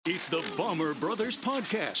It's the Bomber Brothers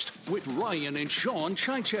Podcast with Ryan and Sean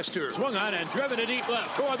Chichester. Swung on and driven to deep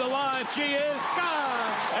left toward the line. She is gone.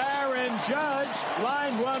 Aaron Judge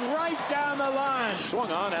line run right down the line. Swung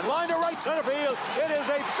on and line to right center field. It is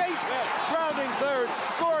a base hit. Grounding third.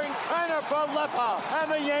 Scoring Kiner Falefa.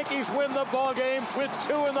 And the Yankees win the ball game with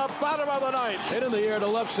 2 in the bottom of the ninth. Hit in the air to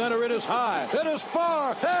left center. It is high. It is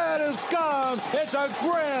far. It is gone. It's a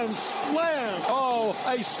grand slam. Oh,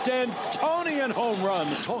 a Stantonian home run.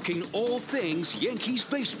 Talking all things Yankees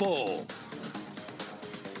baseball.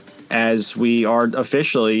 As we are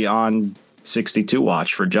officially on 62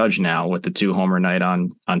 watch for Judge now with the 2-homer night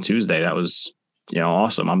on Tuesday. That was,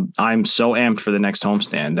 awesome. I'm so amped for the next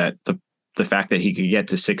homestand that the fact that he could get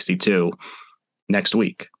to 62 next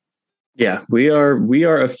week. Yeah, we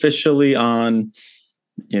are officially on,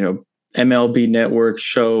 MLB Network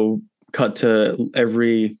show cut to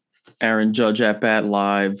every Aaron Judge at bat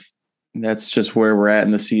live. That's just where we're at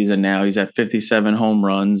in the season now. He's at 57 home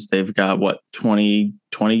runs. They've got 20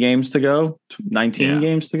 games to go, 19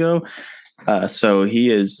 games to go. So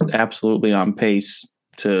he is absolutely on pace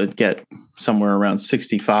to get somewhere around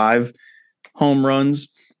 65 home runs,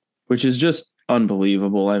 which is just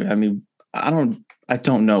unbelievable. I mean, I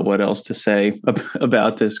don't know what else to say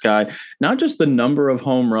about this guy. Not just the number of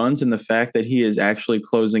home runs and the fact that he is actually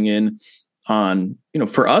closing in on,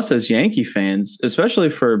 for us as Yankee fans, especially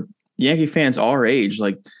for Yankee fans our age,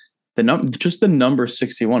 like the number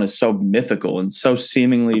 61 is so mythical and so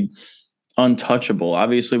seemingly untouchable.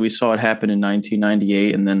 Obviously, we saw it happen in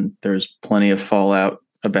 1998, and then there's plenty of fallout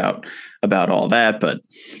about all that. But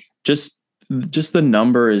just the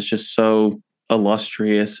number is just so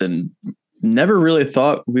illustrious, and never really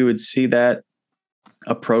thought we would see that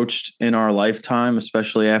approached in our lifetime,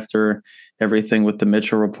 especially after everything with the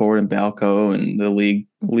Mitchell report and Balco and the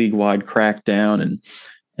league-wide crackdown.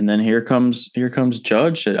 And then here comes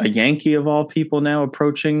Judge, a Yankee of all people, now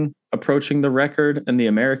approaching the record and the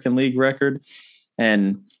American League record.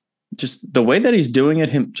 And just the way that he's doing it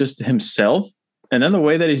himself, and then the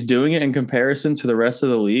way that he's doing it in comparison to the rest of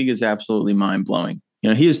the league is absolutely mind-blowing.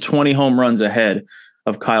 He is 20 home runs ahead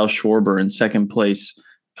of Kyle Schwarber in second place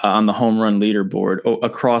on the home run leaderboard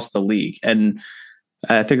across the league. And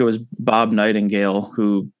I think it was Bob Nightingale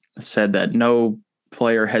who said that no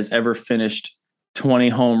player has ever finished 20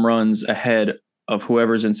 home runs ahead of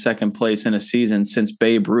whoever's in second place in a season since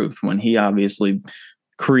Babe Ruth, when he obviously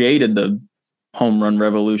created the home run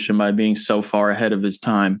revolution by being so far ahead of his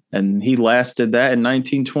time. And he last did that in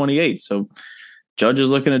 1928. So Judge is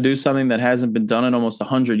looking to do something that hasn't been done in almost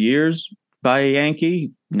 100 years by a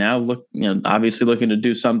Yankee. Now obviously looking to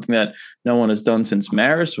do something that no one has done since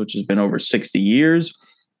Maris, which has been over 60 years.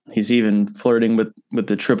 He's even flirting with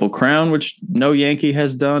the Triple Crown, which no Yankee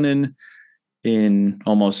has done in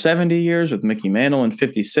almost 70 years, with Mickey Mantle in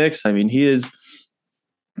 56. I mean, he is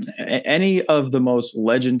any of the most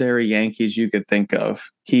legendary Yankees you could think of.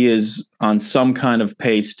 He is on some kind of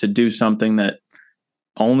pace to do something that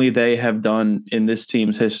only they have done in this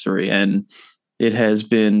team's history. And it has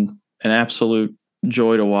been an absolute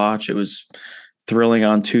joy to watch. It was thrilling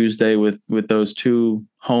on Tuesday with those 2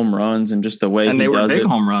 home runs and just the way he does it. And they were big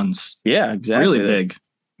home runs. Yeah, exactly. Really big.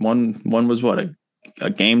 One was a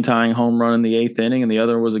game-tying home run in the 8th inning, and the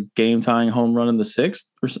other was a game-tying home run in the 6th,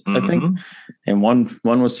 I think. And one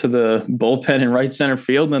was to the bullpen in right center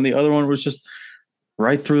field, and then the other one was just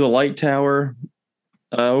right through the light tower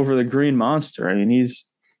over the Green Monster. I mean, he's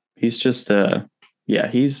just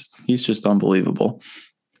he's just unbelievable.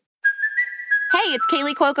 Hey, it's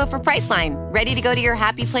Kaylee Cuoco for Priceline. Ready to go to your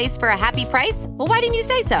happy place for a happy price? Well, why didn't you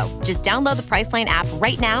say so? Just download the Priceline app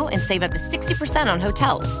right now and save up to 60% on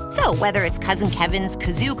hotels. So whether it's Cousin Kevin's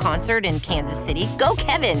Kazoo Concert in Kansas City, go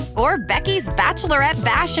Kevin, or Becky's Bachelorette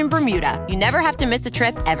Bash in Bermuda, you never have to miss a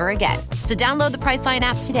trip ever again. So download the Priceline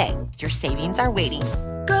app today. Your savings are waiting.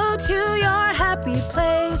 Go to your happy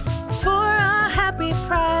place for a happy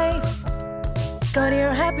price. Go to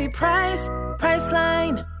your happy price,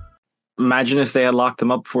 Priceline. Imagine if they had locked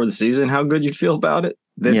him up before the season, how good you'd feel about it.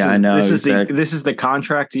 I know. This is the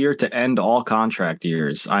contract year to end all contract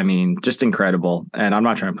years. I mean, just incredible. And I'm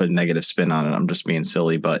not trying to put a negative spin on it. I'm just being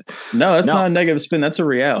silly, but no, that's not a negative spin. That's a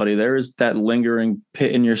reality. There is that lingering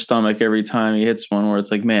pit in your stomach every time he hits one where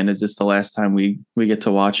it's like, man, is this the last time we get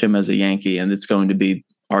to watch him as a Yankee? And it's going to be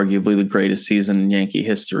arguably the greatest season in Yankee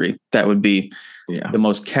history. That would be the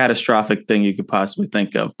most catastrophic thing you could possibly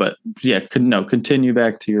think of. But continue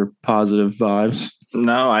back to your positive vibes.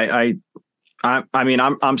 No, I mean,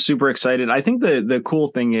 I'm super excited. I think the cool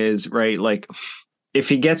thing is, right, like if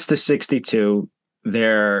he gets to 62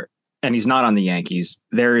 there and he's not on the Yankees,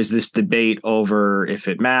 there is this debate over if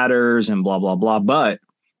it matters and blah, blah, blah. But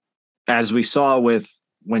as we saw with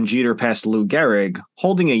when Jeter passed Lou Gehrig,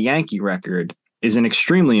 holding a Yankee record is an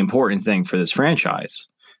extremely important thing for this franchise,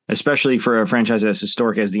 especially for a franchise as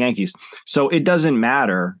historic as the Yankees. So it doesn't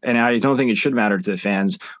matter, and I don't think it should matter to the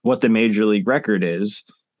fans, what the major league record is,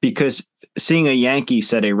 because seeing a Yankee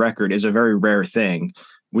set a record is a very rare thing.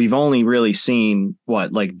 We've only really seen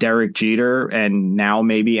like Derek Jeter and now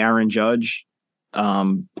maybe Aaron Judge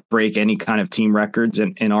break any kind of team records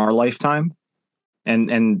in our lifetime.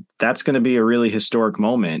 And that's going to be a really historic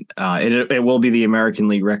moment. It will be the American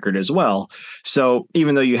League record as well. So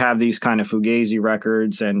even though you have these kind of Fugazi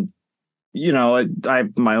records, and I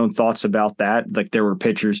have my own thoughts about that. Like, there were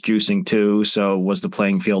pitchers juicing too. So was the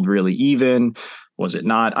playing field really even? Was it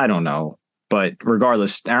not? I don't know. But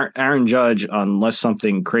regardless, Aaron Judge, unless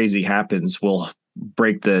something crazy happens, will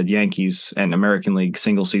break the Yankees and American League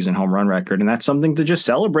single season home run record. And that's something to just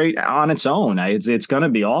celebrate on its own. It's going to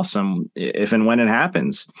be awesome if and when it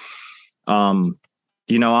happens. I'm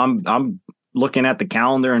looking at the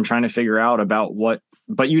calendar and trying to figure out about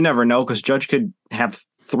but you never know, because Judge could have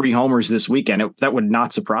 3 homers this weekend. That would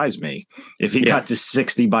not surprise me if he got to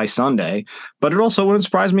 60 by Sunday, but it also wouldn't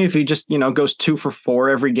surprise me if he just, goes 2 for 4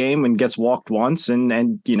 every game and gets walked once and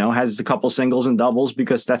has a couple singles and doubles,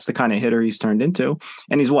 because that's the kind of hitter he's turned into.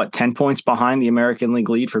 And he's 10 points behind the American League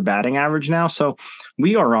lead for batting average now. So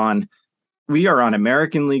we are on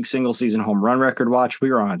American League single season home run record watch.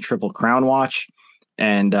 We are on Triple Crown watch,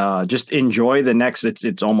 and just enjoy the next,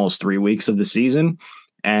 it's almost 3 weeks of the season.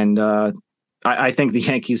 And, I think the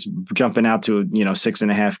Yankees jumping out to a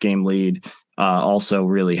 6.5 game lead also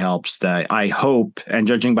really helps. That I hope, and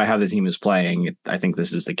judging by how the team is playing, I think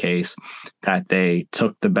this is the case, that they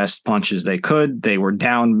took the best punches they could. They were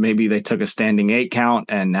down, maybe they took a standing 8 count,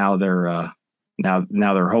 and now they're now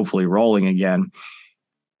they're hopefully rolling again.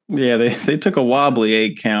 Yeah, they took a wobbly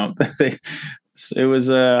 8 count. It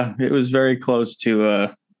was very close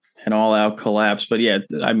to an all out collapse. But yeah,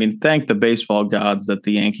 I mean, thank the baseball gods that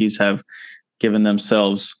the Yankees have given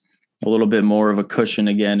themselves a little bit more of a cushion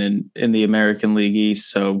again in the American League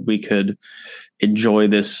East, so we could enjoy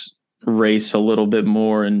this race a little bit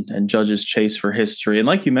more and Judge's chase for history. And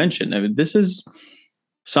like you mentioned, I mean, this is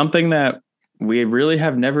something that we really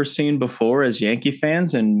have never seen before as Yankee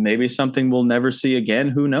fans, and maybe something we'll never see again.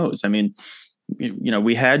 Who knows? I mean,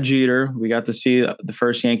 we had Jeter. We got to see the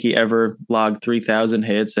first Yankee ever log 3,000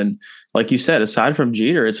 hits. And like you said, aside from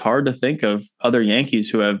Jeter, it's hard to think of other Yankees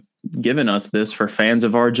who have given us this for fans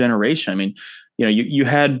of our generation. I mean, you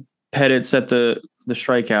had Pettit set the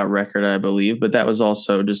strikeout record, I believe, but that was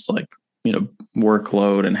also just like,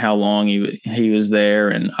 workload and how long he was there.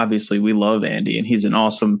 And obviously we love Andy, and he's an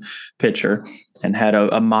awesome pitcher and had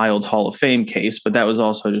a mild Hall of Fame case, but that was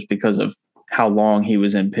also just because of how long he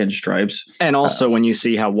was in pinstripes. And also when you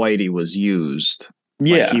see how Whitey was used,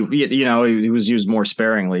 he was used more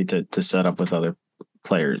sparingly to set up with other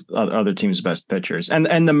players, other teams' best pitchers. And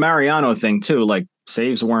the Mariano thing too, like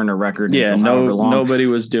saves weren't a record. Yeah, nobody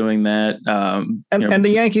was doing that. And the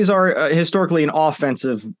Yankees are historically an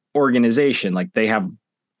offensive organization. Like they have,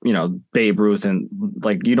 Babe Ruth, and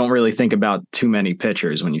like you don't really think about too many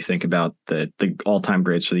pitchers when you think about the all-time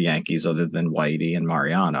greats for the Yankees other than Whitey and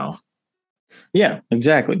Mariano. Yeah,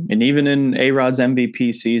 exactly. And even in A-Rod's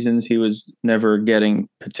MVP seasons, he was never getting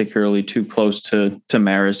particularly too close to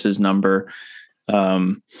Maris's number.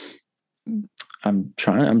 I'm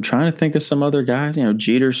trying to think of some other guys.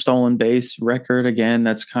 Jeter's stolen base record again.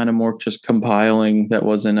 That's kind of more just compiling. It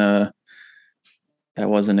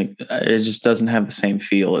just doesn't have the same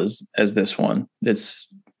feel as this one. It's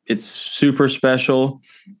super special,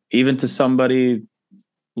 even to somebody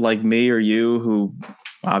like me or you who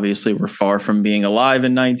obviously were far from being alive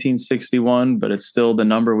in 1961, but it's still the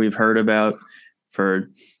number we've heard about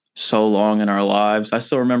for so long in our lives. I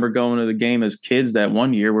still remember going to the game as kids that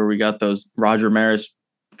one year where we got those Roger Maris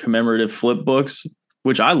commemorative flip books,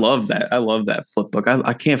 which I love that. I love that flip book.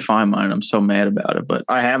 I can't find mine. I'm so mad about it, but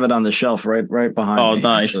I have it on the shelf right behind me. Oh,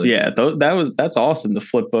 nice. Actually. Yeah. That's awesome. The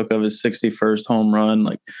flip book of his 61st home run,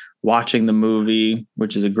 like watching the movie,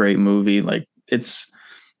 which is a great movie. Like it's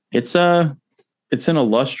an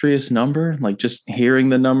illustrious number. Like just hearing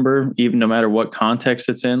the number, even no matter what context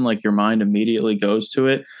it's in, like your mind immediately goes to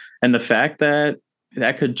it. And the fact that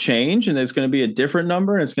could change and there's going to be a different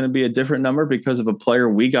number, and it's going to be a different number because of a player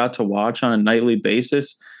we got to watch on a nightly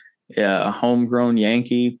basis, a homegrown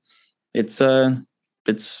Yankee. It's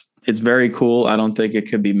very cool. I don't think it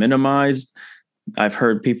could be minimized. I've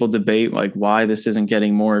heard people debate like why this isn't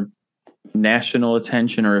getting more national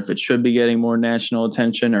attention, or if it should be getting more national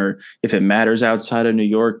attention, or if it matters outside of New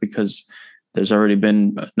York, because there's already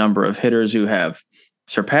been a number of hitters who have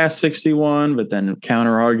surpass 61, but then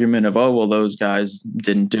counter argument of, oh, well, those guys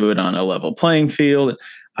didn't do it on a level playing field.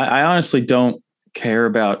 I honestly don't care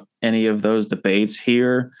about any of those debates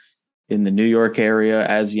here in the New York area.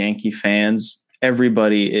 As Yankee fans,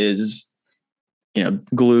 everybody is,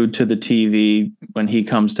 glued to the TV when he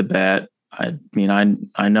comes to bat. I mean,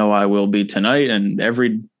 I know I will be tonight and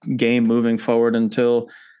every game moving forward until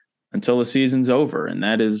the season's over. And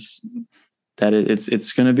it's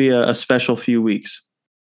going to be a special few weeks.